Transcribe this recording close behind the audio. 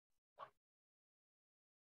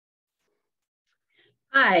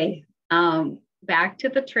Hi, back to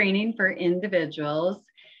the training for individuals.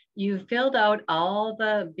 You filled out all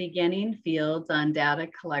the beginning fields on data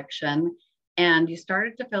collection, and you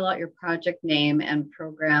started to fill out your project name and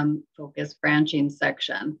program focus branching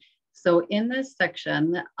section. So in this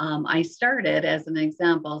section, I started as an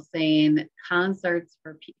example saying concerts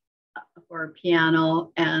for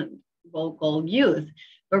piano and vocal youth,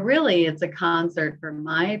 but really it's a concert for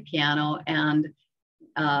my piano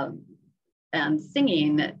um, and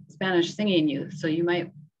singing, Spanish singing youth. So you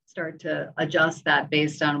might start to adjust that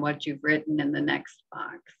based on what you've written in the next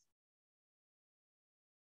box.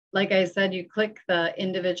 Like I said, you click the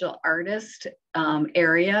individual artist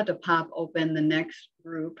area to pop open the next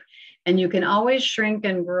group. And you can always shrink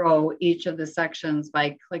and grow each of the sections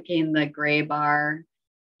by clicking the gray bar,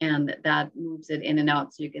 and that moves it in and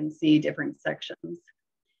out so you can see different sections.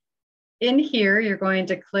 In here, you're going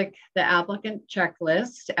to click the applicant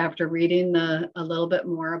checklist after reading a little bit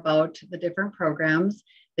more about the different programs,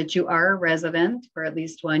 that you are a resident for at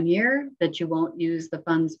least 1 year, that you won't use the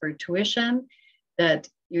funds for tuition, that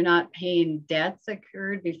you're not paying debts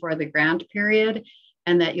incurred before the grant period,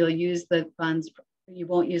 and that you'll use the funds, you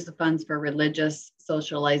won't use the funds for religious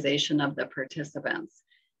socialization of the participants.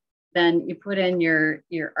 Then you put in your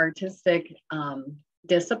artistic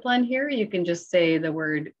discipline here. You can just say the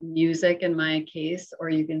word music in my case, or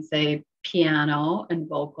you can say piano and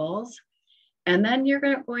vocals. And then you're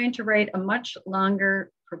going to write a much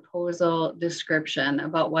longer proposal description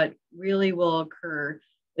about what really will occur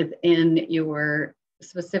within your,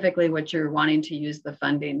 specifically what you're wanting to use the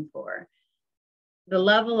funding for. The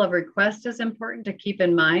level of request is important to keep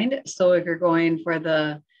in mind. So if you're going for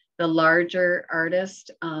the larger artist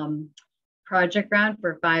project grant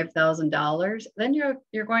for $5,000, then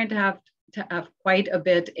you're going to have quite a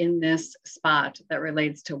bit in this spot that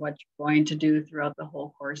relates to what you're going to do throughout the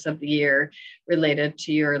whole course of the year related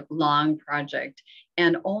to your long project.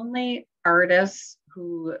 And only artists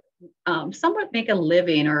who somewhat make a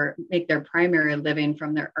living or make their primary living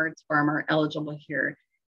from their arts form are eligible here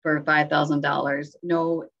for $5,000.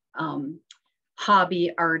 No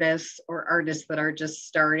hobby artists or artists that are just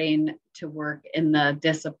starting to work in the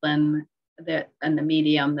discipline and the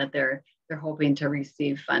medium that they're hoping to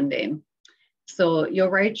receive funding. So you'll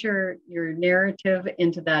write your narrative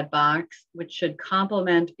into that box, which should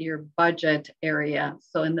complement your budget area.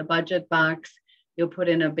 So in the budget box, you'll put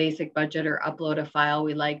in a basic budget or upload a file.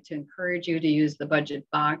 We like to encourage you to use the budget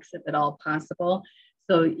box if at all possible.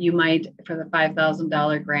 So you might, for the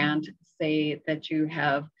 $5,000 grant, say that you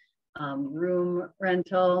have room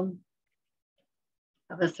rental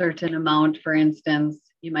of a certain amount. For instance,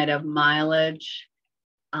 you might have mileage,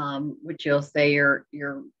 which you'll say your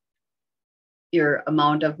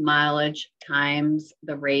amount of mileage times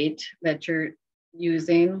the rate that you're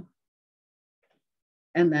using,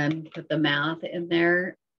 and then put the math in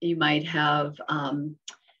there. You might have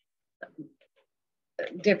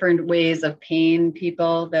different ways of paying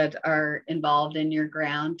people that are involved in your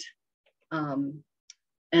grant. And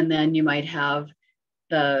then you might have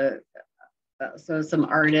so some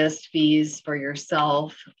artist fees for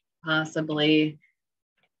yourself, possibly.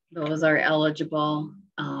 Those are eligible.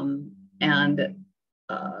 And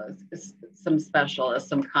some specialists,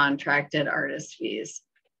 some contracted artist fees.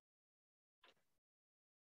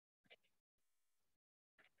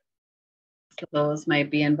 So those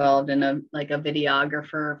might be involved in like a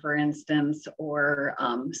videographer, for instance, or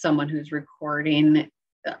someone who's recording,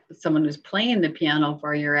 someone who's playing the piano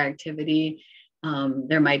for your activity.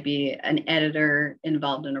 There might be an editor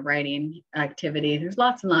involved in a writing activity. There's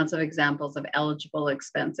lots and lots of examples of eligible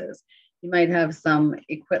expenses. You might have some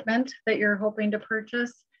equipment that you're hoping to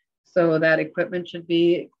purchase. So that equipment should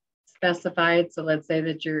be specified. So let's say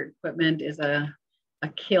that your equipment is a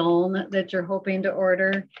kiln that you're hoping to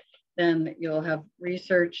order. Then you'll have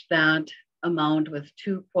researched that amount with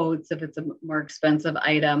 2 quotes if it's a more expensive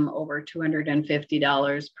item, over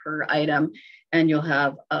 $250 per item. And you'll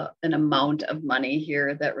have an amount of money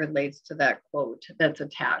here that relates to that quote that's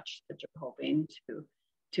attached that you're hoping to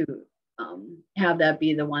have that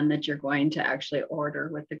be the one that you're going to actually order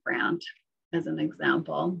with the grant, as an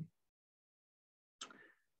example.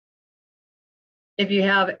 If you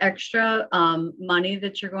have extra money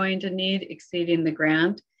that you're going to need exceeding the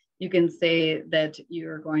grant, you can say that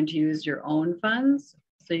you're going to use your own funds.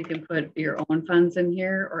 So you can put your own funds in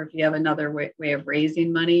here, or if you have another way of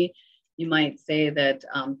raising money, you might say that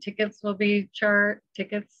tickets will be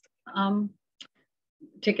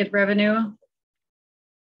ticket revenue,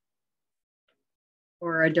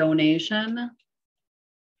 or a donation.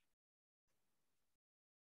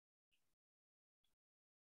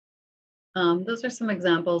 Those are some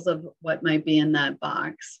examples of what might be in that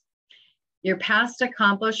box. Your past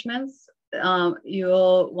accomplishments,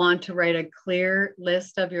 you'll want to write a clear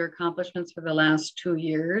list of your accomplishments for the last 2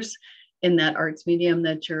 years in that arts medium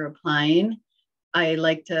that you're applying. I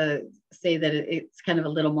like to say that it's kind of a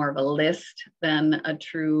little more of a list than a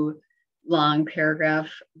true long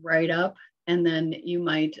paragraph write-up. And then you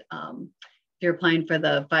might, if you're applying for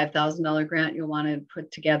the $5,000 grant, you'll want to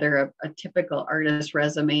put together a typical artist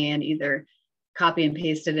resume and either copy and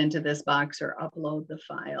paste it into this box or upload the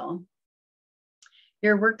file.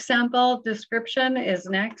 Your work sample description is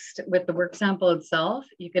next with the work sample itself.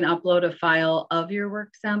 You can upload a file of your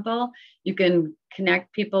work sample. You can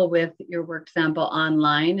connect people with your work sample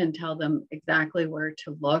online and tell them exactly where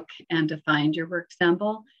to look and to find your work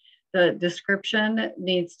sample. The description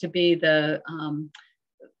needs to be the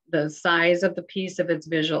size of the piece if it's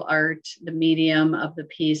visual art, the medium of the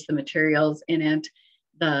piece, the materials in it,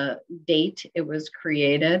 the date it was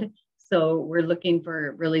created. So we're looking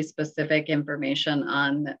for really specific information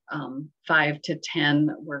on 5 to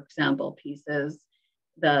 10 work sample pieces.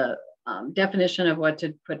 The definition of what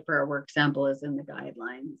to put for a work sample is in the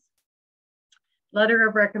guidelines. Letter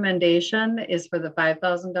of recommendation is for the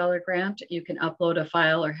 $5,000 grant. You can upload a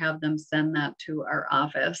file or have them send that to our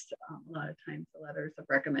office. A lot of times the letters of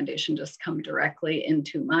recommendation just come directly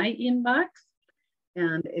into my inbox,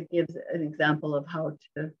 and it gives an example of how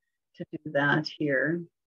to do that here.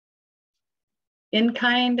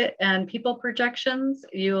 In-kind and people projections,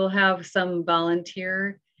 you'll have some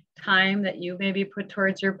volunteer time that you maybe put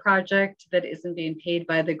towards your project that isn't being paid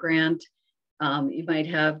by the grant. You might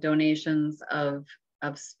have donations of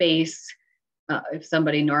space. If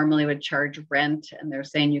somebody normally would charge rent and they're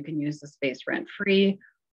saying you can use the space rent-free,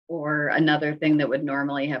 or another thing that would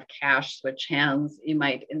normally have cash switch hands, you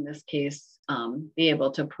might, in this case, be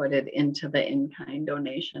able to put it into the in-kind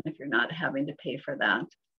donation if you're not having to pay for that.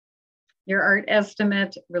 Your art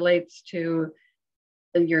estimate relates to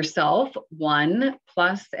yourself, one,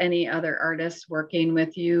 plus any other artists working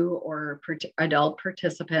with you or adult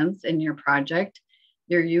participants in your project.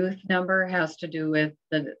 Your youth number has to do with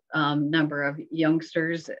the number of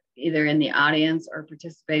youngsters either in the audience or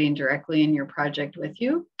participating directly in your project with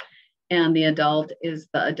you. And the adult is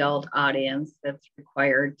the adult audience that's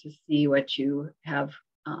required to see what you have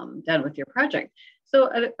done with your project. So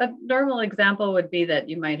a normal example would be that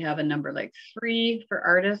you might have a number like 3 for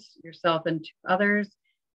artists, yourself and 2 others.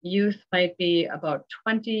 Youth might be about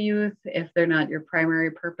 20 youth if they're not your primary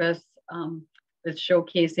purpose with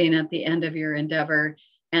showcasing at the end of your endeavor,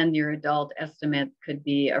 and your adult estimate could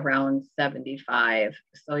be around 75.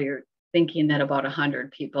 So you're thinking that about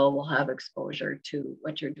 100 people will have exposure to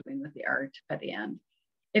what you're doing with the art by the end.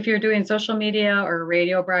 If you're doing social media or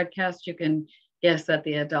radio broadcast, you can guess at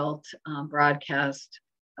the adult broadcast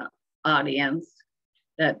audience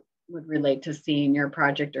that would relate to seeing your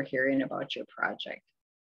project or hearing about your project.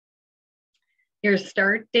 Your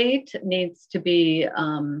start date needs to be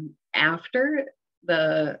after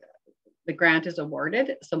the grant is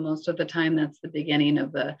awarded. So most of the time that's the beginning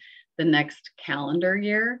of the next calendar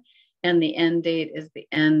year, and the end date is the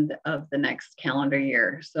end of the next calendar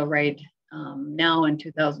year. So right now in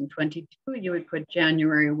 2022, you would put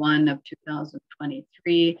January 1 of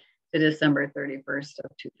 2023 to December 31st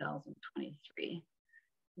of 2023.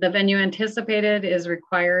 The venue anticipated is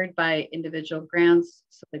required by individual grants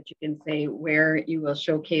so that you can say where you will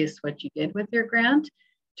showcase what you did with your grant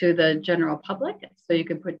to the general public. So you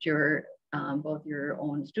can put your both your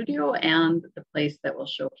own studio and the place that will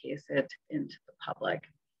showcase it into the public.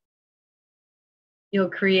 You'll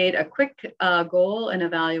create a quick goal and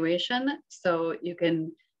evaluation. So you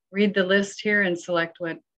can read the list here and select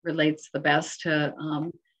what relates the best to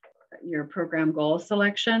your program goal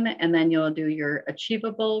selection. And then you'll do your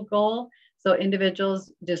achievable goal. So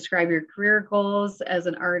individuals describe your career goals as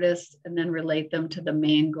an artist and then relate them to the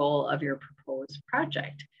main goal of your proposed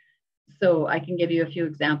project. So I can give you a few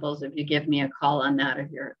examples if you give me a call on that,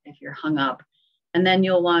 if you're hung up. And then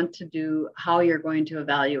you'll want to do how you're going to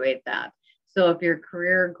evaluate that. So if your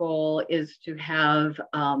career goal is to have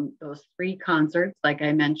those 3 concerts, like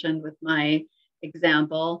I mentioned with my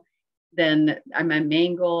example, then my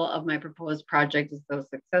main goal of my proposed project is those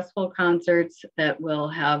successful concerts that will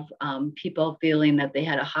have people feeling that they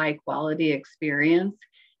had a high quality experience.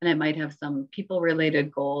 And I might have some people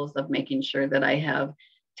related goals of making sure that I have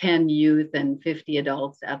 10 youth and 50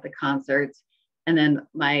 adults at the concerts. And then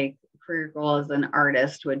my career goal as an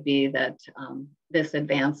artist would be that this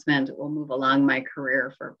advancement will move along my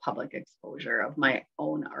career for public exposure of my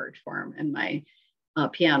own art form and my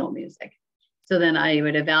piano music. So then I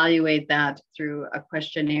would evaluate that through a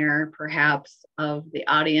questionnaire, perhaps of the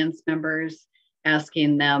audience members,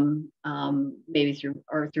 asking them maybe through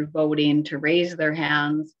voting to raise their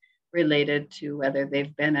hands related to whether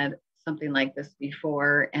they've been at something like this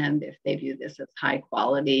before and if they view this as high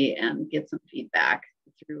quality, and get some feedback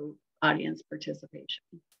through audience participation.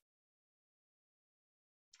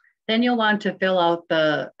 Then you'll want to fill out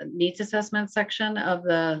the needs assessment section of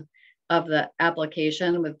the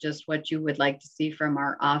application with just what you would like to see from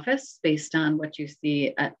our office based on what you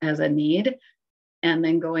see as a need. And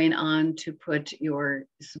then going on to put your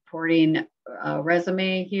supporting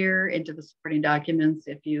resume here into the supporting documents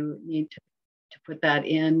if you need to put that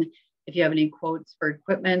in. If you have any quotes for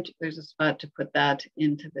equipment, there's a spot to put that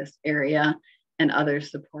into this area, and other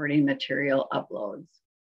supporting material uploads.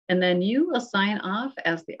 And then you will sign off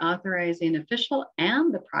as the authorizing official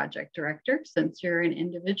and the project director, since you're an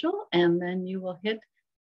individual, and then you will hit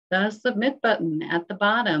the submit button at the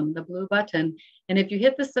bottom, the blue button. And if you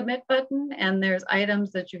hit the submit button and there's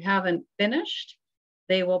items that you haven't finished,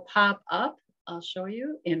 they will pop up. I'll show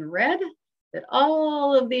you in red that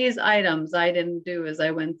all of these items I didn't do as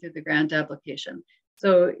I went through the grant application.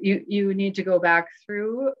 So you need to go back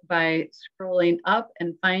through by scrolling up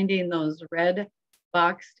and finding those red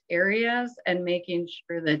boxed areas and making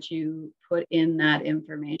sure that you put in that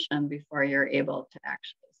information before you're able to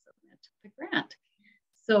actually submit the grant.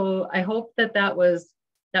 So I hope that was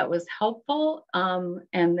helpful,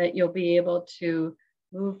 and that you'll be able to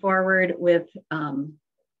move forward with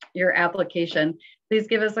your application. Please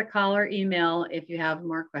give us a call or email if you have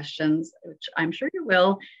more questions, which I'm sure you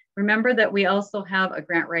will. Remember that we also have a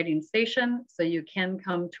grant writing station, so you can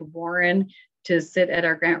come to Warren to sit at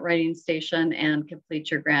our grant writing station and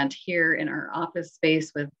complete your grant here in our office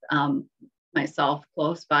space with myself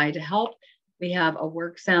close by to help. We have a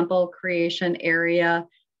work sample creation area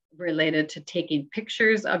related to taking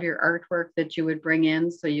pictures of your artwork that you would bring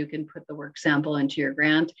in so you can put the work sample into your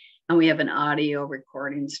grant. And we have an audio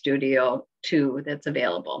recording studio too that's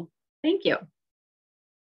available. Thank you.